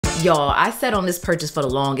Y'all, I sat on this purchase for the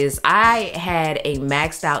longest. I had a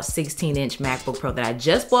maxed out 16-inch MacBook Pro that I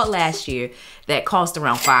just bought last year that cost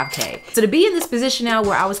around $5K. So to be in this position now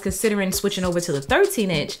where I was considering switching over to the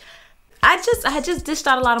 13-inch, I had just dished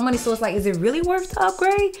out a lot of money. So it's like, is it really worth the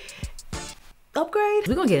upgrade?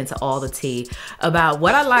 We're gonna get into all the tea about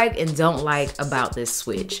what I like and don't like about this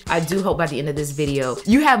Switch. I do hope by the end of this video,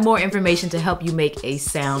 you have more information to help you make a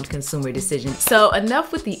sound consumer decision. So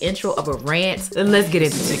enough with the intro of a rant, and let's get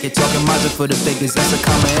into it. So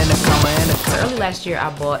early last year,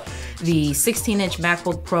 I bought the 16-inch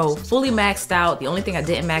MacBook Pro fully maxed out. The only thing I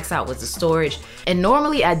didn't max out was the storage. And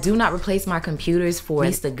normally I do not replace my computers for at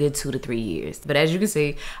least a good 2 to 3 years. But as you can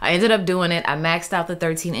see, I ended up doing it. I maxed out the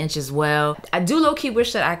 13-inch as well. I do low-key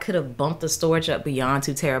wish that I could have bumped the storage up beyond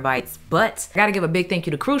 2 terabytes, but I gotta give a big thank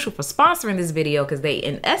you to Crucial for sponsoring this video because they,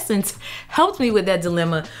 in essence, helped me with that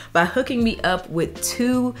dilemma by hooking me up with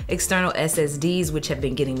 2 external SSDs, which have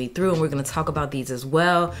been getting me through, and we're gonna talk about these as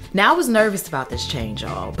well. Now, I was nervous about this change,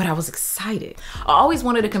 y'all, but I was excited. I always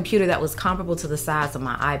wanted a computer that was comparable to the size of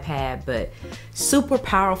my iPad, but super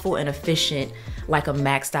powerful and efficient like a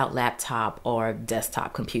maxed out laptop or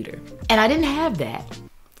desktop computer. And I didn't have that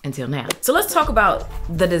until now. So let's talk about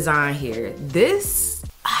the design here. This,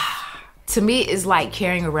 to me, is like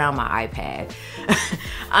carrying around my iPad.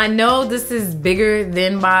 I know this is bigger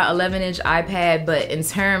than my 11-inch iPad, but in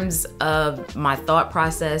terms of my thought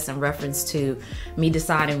process in reference to me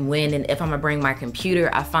deciding when and if I'm gonna bring my computer,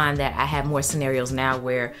 I find that I have more scenarios now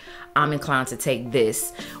where I'm inclined to take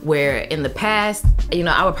this, where in the past, you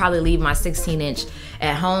know, I would probably leave my 16-inch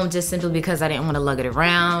at home just simply because I didn't want to lug it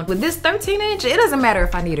around. With this 13-inch, it doesn't matter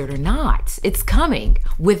if I need it or not. It's coming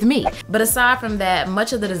with me. But aside from that,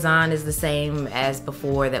 much of the design is the same as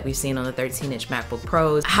before that we've seen on the 13-inch MacBook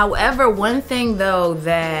Pros. However, one thing though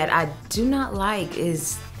that I do not like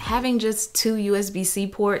is having just 2 USB-C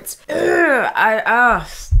ports.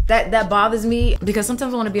 That bothers me because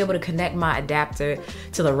sometimes I want to be able to connect my adapter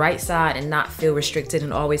to the right side and not feel restricted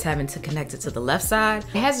and always having to connect it to the left side.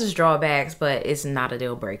 It has its drawbacks, but it's not a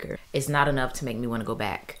deal breaker. It's not enough to make me want to go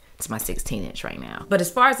back to my 16-inch right now. But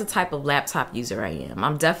as far as the type of laptop user I am,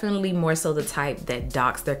 I'm definitely more so the type that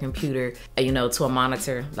docks their computer, you know, to a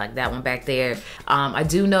monitor like that one back there. I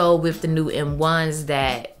do know with the new M1s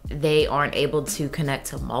that they aren't able to connect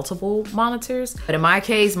to multiple monitors. But in my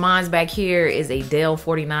case, mine's back here is a Dell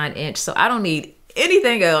 49-inch, so I don't need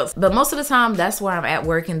anything else. But most of the time, that's where I'm at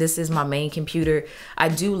work, and this is my main computer. I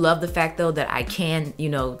do love the fact though that I can, you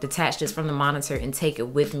know, detach this from the monitor and take it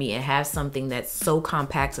with me and have something that's so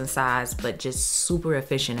compact in size, but just super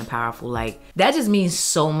efficient and powerful. Like, that just means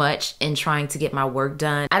so much in trying to get my work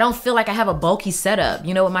done. I don't feel like I have a bulky setup.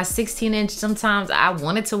 You know, with my 16-inch, sometimes I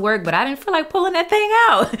want it to work, but I didn't feel like pulling that thing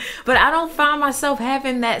out. But I don't find myself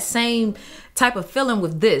having that same type of feeling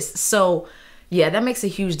with this. So yeah, that makes a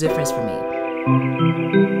huge difference for me.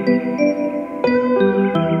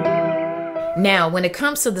 Now, when it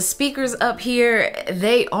comes to the speakers up here,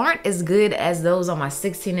 they aren't as good as those on my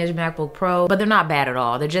 16-inch MacBook Pro, but they're not bad at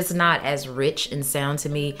all. They're just not as rich in sound to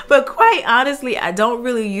me. But quite honestly, I don't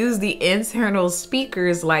really use the internal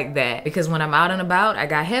speakers like that because when I'm out and about, I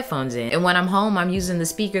got headphones in. And when I'm home, I'm using the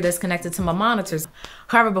speaker that's connected to my monitors.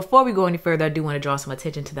 However, before we go any further, I do want to draw some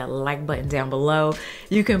attention to that like button down below.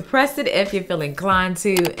 You can press it if you feel inclined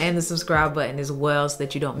to, and the subscribe button as well so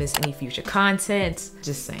that you don't miss any future content.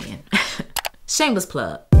 Just saying. Shameless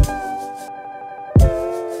plug.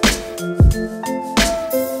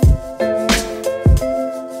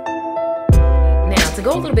 To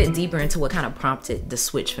go a little bit deeper into what kind of prompted the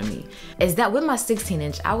switch for me is that with my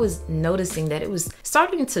 16-inch, I was noticing that it was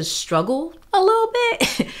starting to struggle a little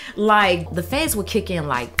bit. Like the fans would kick in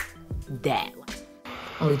like that.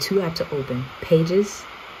 Only 2 apps to open, Pages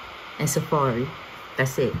and Safari.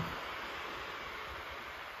 That's it.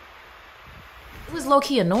 It was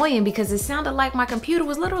low-key annoying because it sounded like my computer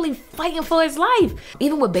was literally fighting for its life,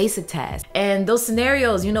 even with basic tasks. And those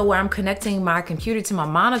scenarios, you know, where I'm connecting my computer to my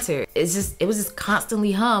monitor, it was just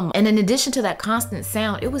constantly hum. And in addition to that constant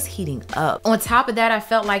sound, it was heating up. On top of that, I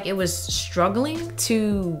felt like it was struggling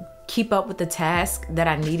to keep up with the task that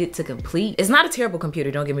I needed to complete. It's not a terrible computer,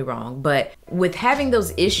 don't get me wrong, but with having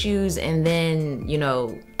those issues and then, you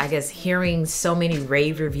know, I guess hearing so many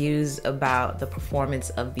rave reviews about the performance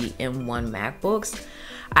of the M1 MacBooks,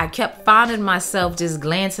 I kept finding myself just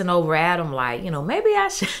glancing over at them like, you know, maybe I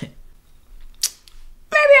should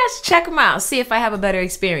check them out, see if I have a better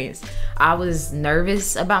experience. I was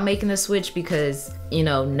nervous about making the switch because, you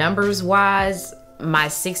know, numbers wise, my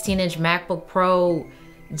 16-inch MacBook Pro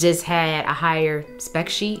just had a higher spec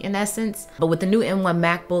sheet in essence. But with the new M1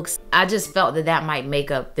 MacBooks, I just felt that that might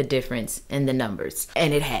make up the difference in the numbers,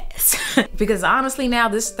 and it has. Because honestly now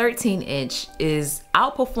this 13-inch is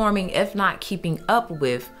outperforming, if not keeping up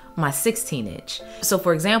with, my 16-inch. So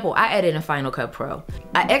for example, I edited in Final Cut Pro.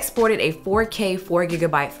 I exported a 4K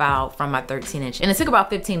 4GB file from my 13-inch, and it took about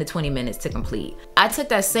 15 to 20 minutes to complete. I took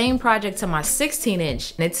that same project to my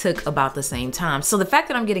 16-inch, and it took about the same time. So the fact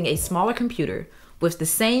that I'm getting a smaller computer with the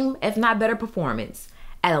same, if not better performance,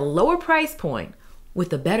 at a lower price point,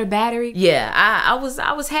 with a better battery, yeah, I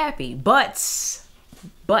was happy. But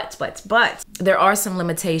there are some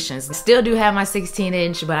limitations. I still do have my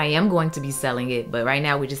 16-inch, but I am going to be selling it. But right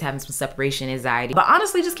now we're just having some separation anxiety. But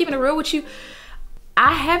honestly, just keeping it real with you,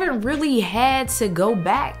 I haven't really had to go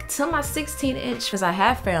back to my 16-inch because I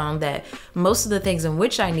have found that most of the things in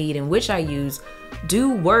which I need and which I use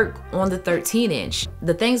do work on the 13-inch.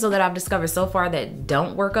 The things though that I've discovered so far that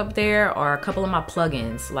don't work up there are a couple of my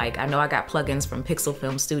plugins. Like I know I got plugins from Pixel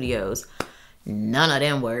Film Studios. None of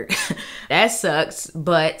them work. That sucks,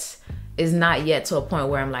 but it's not yet to a point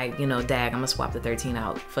where I'm like, you know, dag, I'm gonna swap the 13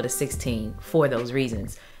 out for the 16 for those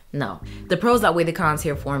reasons. No, the pros outweigh the cons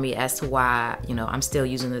here for me as to why, you know, I'm still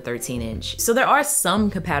using the 13-inch. So there are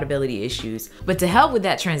some compatibility issues, but to help with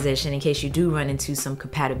that transition, in case you do run into some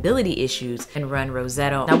compatibility issues and run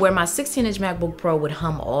Rosetta. Now where my 16-inch MacBook Pro would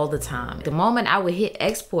hum all the time, the moment I would hit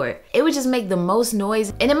export, it would just make the most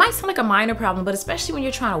noise. And it might sound like a minor problem, but especially when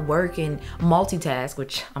you're trying to work and multitask,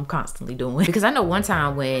 which I'm constantly doing. Because I know one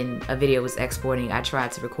time when a video was exporting, I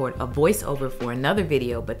tried to record a voiceover for another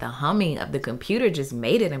video, but the humming of the computer just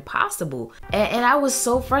made it impossible. And I was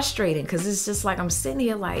so frustrated because it's just like I'm sitting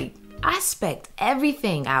here like, I spec'd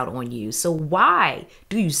everything out on you. So why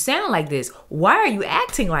do you sound like this? Why are you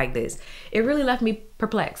acting like this? It really left me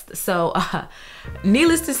perplexed. So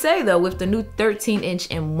needless to say though, with the new 13-inch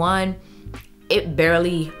M1, it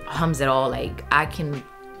barely hums at all. Like I can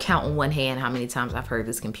count on one hand how many times I've heard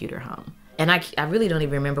this computer hum. And I really don't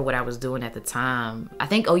even remember what I was doing at the time. I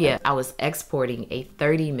think, oh yeah, I was exporting a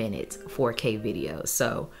 30-minute 4K video.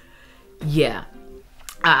 So yeah,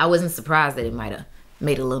 I wasn't surprised that it might have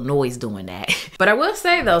made a little noise doing that. But I will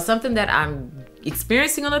say though, something that I'm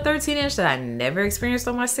experiencing on the 13-inch that I never experienced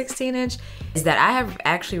on my 16-inch is that I have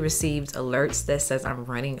actually received alerts that says I'm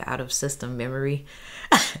running out of system memory.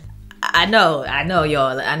 I know,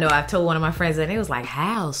 y'all. I know I've told one of my friends and it was like,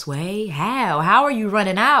 how, Sway? How are you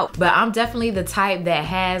running out? But I'm definitely the type that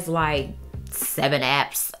has like 7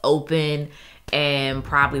 apps open, and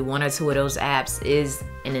probably 1 or 2 of those apps is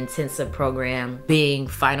an intensive program, being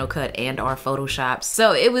Final Cut and or Photoshop.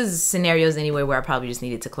 So it was scenarios anyway where I probably just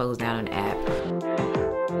needed to close down an app.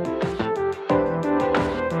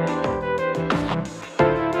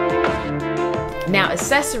 Now,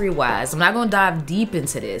 accessory-wise, I'm not gonna dive deep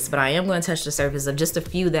into this, but I am gonna touch the surface of just a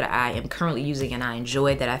few that I am currently using and I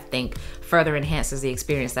enjoy, that I think further enhances the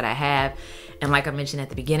experience that I have. And like I mentioned at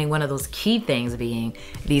the beginning, one of those key things being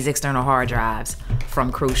these external hard drives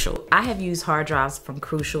from Crucial. I have used hard drives from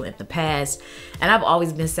Crucial in the past, and I've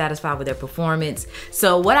always been satisfied with their performance.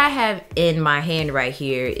 So what I have in my hand right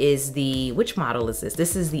here is the, which model is this?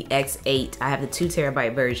 This is the X8. I have the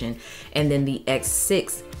 2TB version, and then the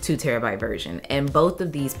X6 2TB version, and both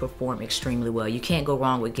of these perform extremely well. You can't go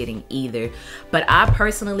wrong with getting either, but I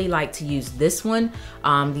personally like to use this one,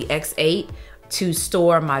 the X8, to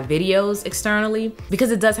store my videos externally because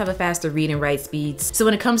it does have a faster read and write speeds. So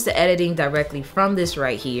when it comes to editing directly from this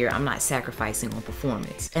right here, I'm not sacrificing on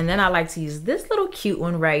performance. And then I like to use this little cute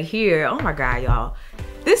one right here. Oh my God, y'all.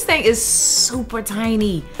 This thing is super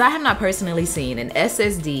tiny. I have not personally seen an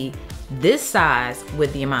SSD this size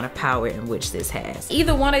with the amount of power in which this has.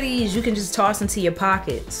 Either one of these you can just toss into your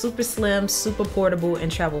pocket. Super slim, super portable,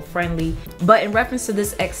 and travel friendly. But in reference to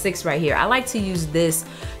this X6 right here, I like to use this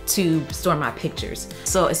to store my pictures.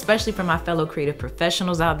 So especially for my fellow creative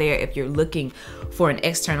professionals out there, if you're looking for an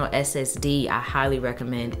external SSD, I highly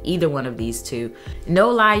recommend either one of these two. No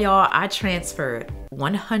lie, y'all, I transferred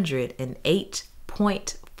 108.45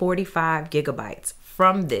 gigabytes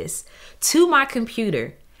from this to my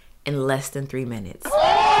computer in less than 3 minutes.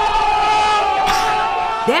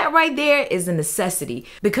 That right there is a necessity,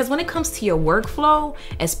 because when it comes to your workflow,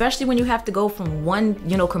 especially when you have to go from one,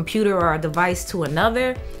 computer or a device to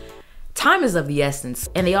another, time is of the essence.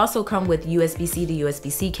 And they also come with USB-C to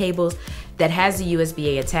USB-C cables that has a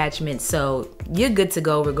USB-A attachment, so you're good to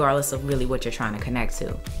go regardless of really what you're trying to connect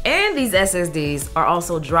to. And these SSDs are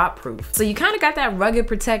also drop proof, so you kind of got that rugged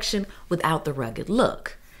protection without the rugged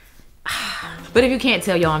look. But if you can't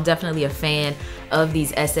tell, y'all, I'm definitely a fan of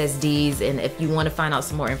these SSDs, and if you want to find out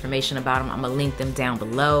some more information about them, I'm gonna link them down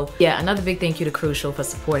below. Yeah, another big thank you to Crucial for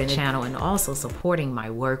supporting the channel and also supporting my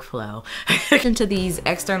workflow. Into these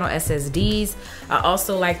external SSDs, I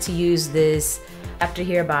also like to use this adapter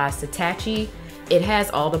here by Hitachi. It has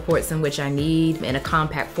all the ports in which I need in a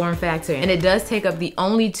compact form factor, and it does take up the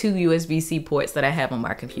only 2 USB-C ports that I have on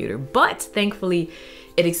my computer, but thankfully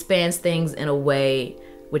it expands things in a way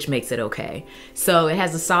which makes it okay. So it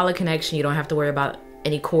has a solid connection. You don't have to worry about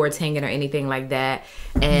any cords hanging or anything like that.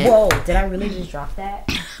 And whoa, did I really just drop that?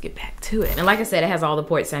 Get back to it. And like I said, it has all the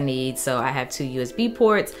ports I need. So I have 2 USB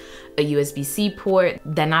ports, a USB-C port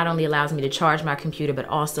that not only allows me to charge my computer, but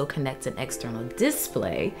also connect an external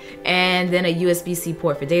display. And then a USB-C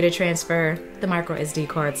port for data transfer, the micro SD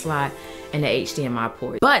card slot, and the HDMI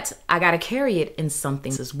port. But I gotta carry it in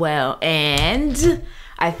something as well. And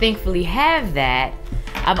I thankfully have that.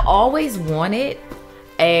 I've always wanted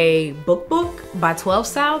a book by 12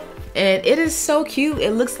 South, and it is so cute.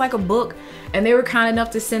 It looks like a book, and they were kind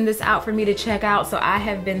enough to send this out for me to check out, so I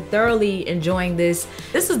have been thoroughly enjoying this.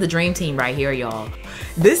 This is the dream team right here, y'all.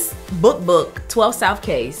 This book 12 South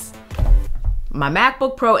case, my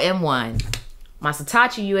MacBook Pro M1, my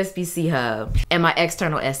Hitachi USB-C hub, and my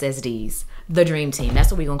external SSDs. The dream team,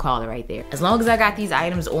 that's what we're gonna call it right there. As long as I got these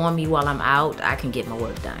items on me while I'm out, I can get my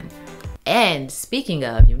work done. And speaking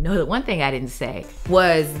of, you know, the one thing I didn't say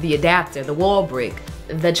was the adapter, the wall brick,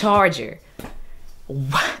 the charger.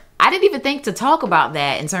 I didn't even think to talk about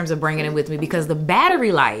that in terms of bringing it with me, because the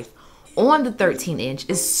battery life on the 13-inch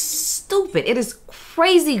is stupid. It is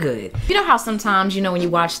crazy good. You know how sometimes, you know, when you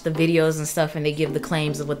watch the videos and stuff and they give the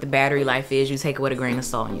claims of what the battery life is, you take it with a grain of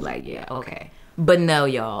salt and you're like, yeah, okay. But no,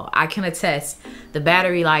 y'all, I can attest the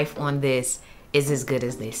battery life on this is as good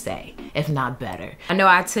as they say, if not better. I know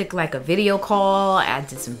I took like a video call, I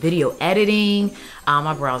did some video editing,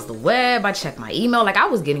 I browsed the web, I checked my email, like I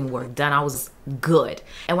was getting work done, I was good.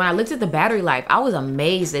 And when I looked at the battery life, I was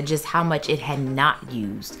amazed at just how much it had not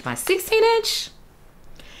used. My 16-inch,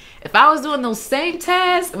 if I was doing those same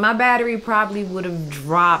tasks, my battery probably would have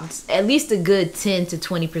dropped at least a good 10 to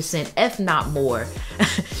 20%, if not more,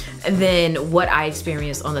 than what I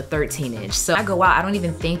experienced on the 13-inch. So I go out, I don't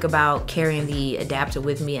even think about carrying the adapter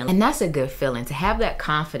with me. And that's a good feeling, to have that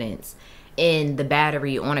confidence in the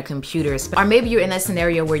battery on a computer. Or maybe you're in that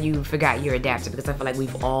scenario where you forgot your adapter, because I feel like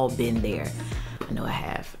we've all been there. I know I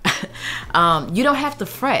have. You don't have to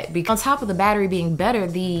fret, because on top of the battery being better,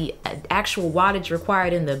 the actual wattage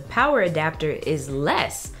required in the power adapter is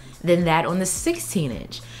less than that on the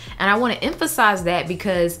 16-inch. And I want to emphasize that,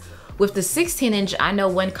 because with the 16-inch, I know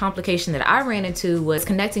one complication that I ran into was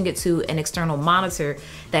connecting it to an external monitor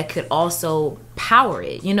that could also power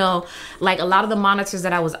it. You know, like a lot of the monitors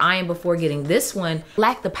that I was eyeing before getting this one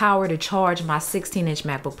lacked the power to charge my 16-inch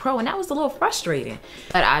MacBook Pro, and that was a little frustrating.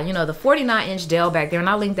 But you know, the 49-inch Dell back there, and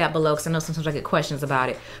I'll link that below because I know sometimes I get questions about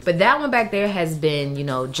it, but that one back there has been, you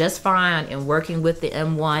know, just fine in working with the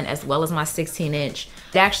M1 as well as my 16-inch.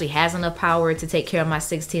 It actually has enough power to take care of my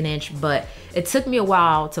 16-inch, but it took me a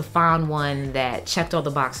while to find one that checked all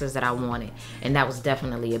the boxes that I wanted, and that was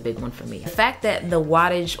definitely a big one for me. The fact that the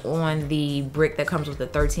wattage on the brick that comes with the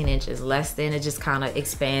 13-inch is less than, it just kind of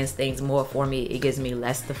expands things more for me. It gives me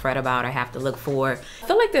less to fret about or have to look for. I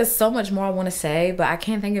feel like there's so much more I want to say, but I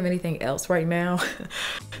can't think of anything else right now.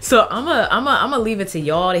 So I'm gonna leave it to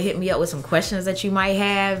y'all to hit me up with some questions that you might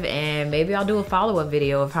have, and maybe I'll do a follow-up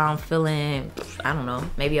video of how I'm feeling, I don't know,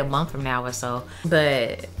 maybe a month from now or so.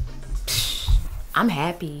 But I'm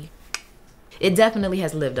happy. It definitely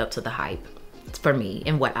has lived up to the hype for me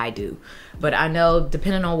and what I do. But I know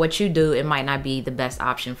depending on what you do, it might not be the best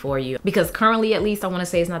option for you, because currently, at least, I want to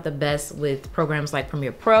say it's not the best with programs like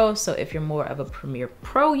Premiere Pro. So if you're more of a Premiere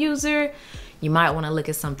Pro user, you might want to look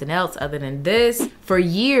at something else other than this. For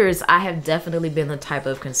years, I have definitely been the type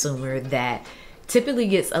of consumer that typically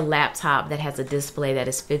gets a laptop that has a display that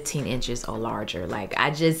is 15 inches or larger. Like,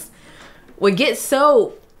 I just would get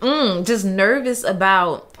so just nervous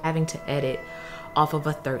about having to edit off of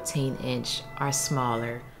a 13-inch or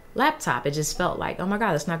smaller laptop. It just felt like, oh my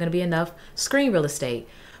God, it's not gonna be enough screen real estate.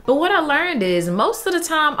 But what I learned is most of the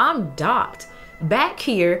time I'm docked back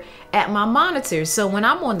here at my monitor. So when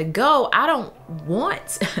I'm on the go, I don't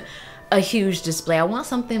want a huge display. I want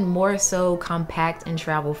something more so compact and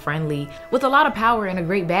travel friendly with a lot of power and a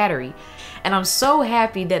great battery. And I'm so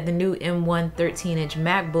happy that the new M1 13-inch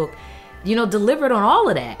MacBook, you know, delivered on all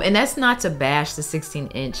of that. And that's not to bash the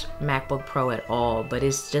 16-inch MacBook Pro at all, but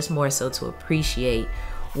it's just more so to appreciate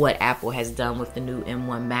what Apple has done with the new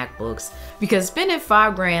M1 MacBooks, because spending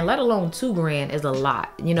 $5 grand, let alone $2 grand, is a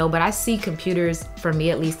lot, you know. But I see computers, for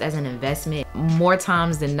me at least, as an investment. More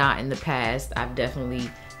times than not in the past, I've definitely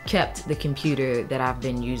kept the computer that I've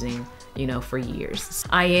been using, you know, for years.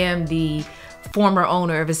 I am the former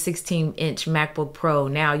owner of a 16-inch MacBook Pro,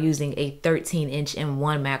 now using a 13-inch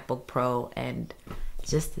M1 MacBook Pro, and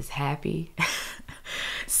just as happy.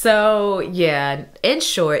 So yeah, in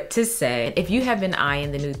short, to say, if you have been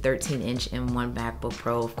eyeing the new 13-inch M1 MacBook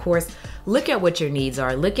Pro, of course, look at what your needs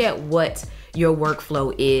are, look at what your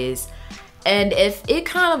workflow is. And if it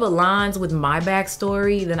kind of aligns with my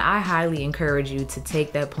backstory, then I highly encourage you to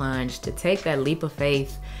take that plunge, to take that leap of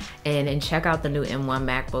faith and check out the new M1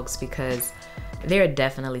 MacBooks, because they're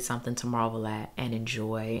definitely something to marvel at and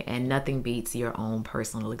enjoy, and nothing beats your own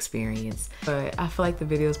personal experience. But I feel like the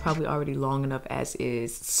video is probably already long enough as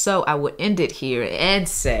is, so I will end it here and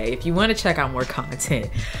say, if you want to check out more content,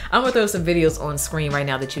 I'm gonna throw some videos on screen right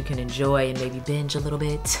now that you can enjoy and maybe binge a little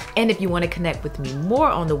bit. And if you want to connect with me more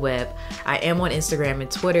on the web, I am on Instagram and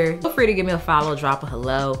Twitter. Feel free to give me a follow, drop a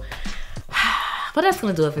hello. But that's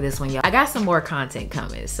gonna do it for this one, y'all. I got some more content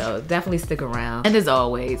coming, so definitely stick around. And as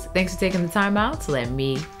always, thanks for taking the time out to let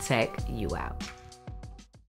me tech you out.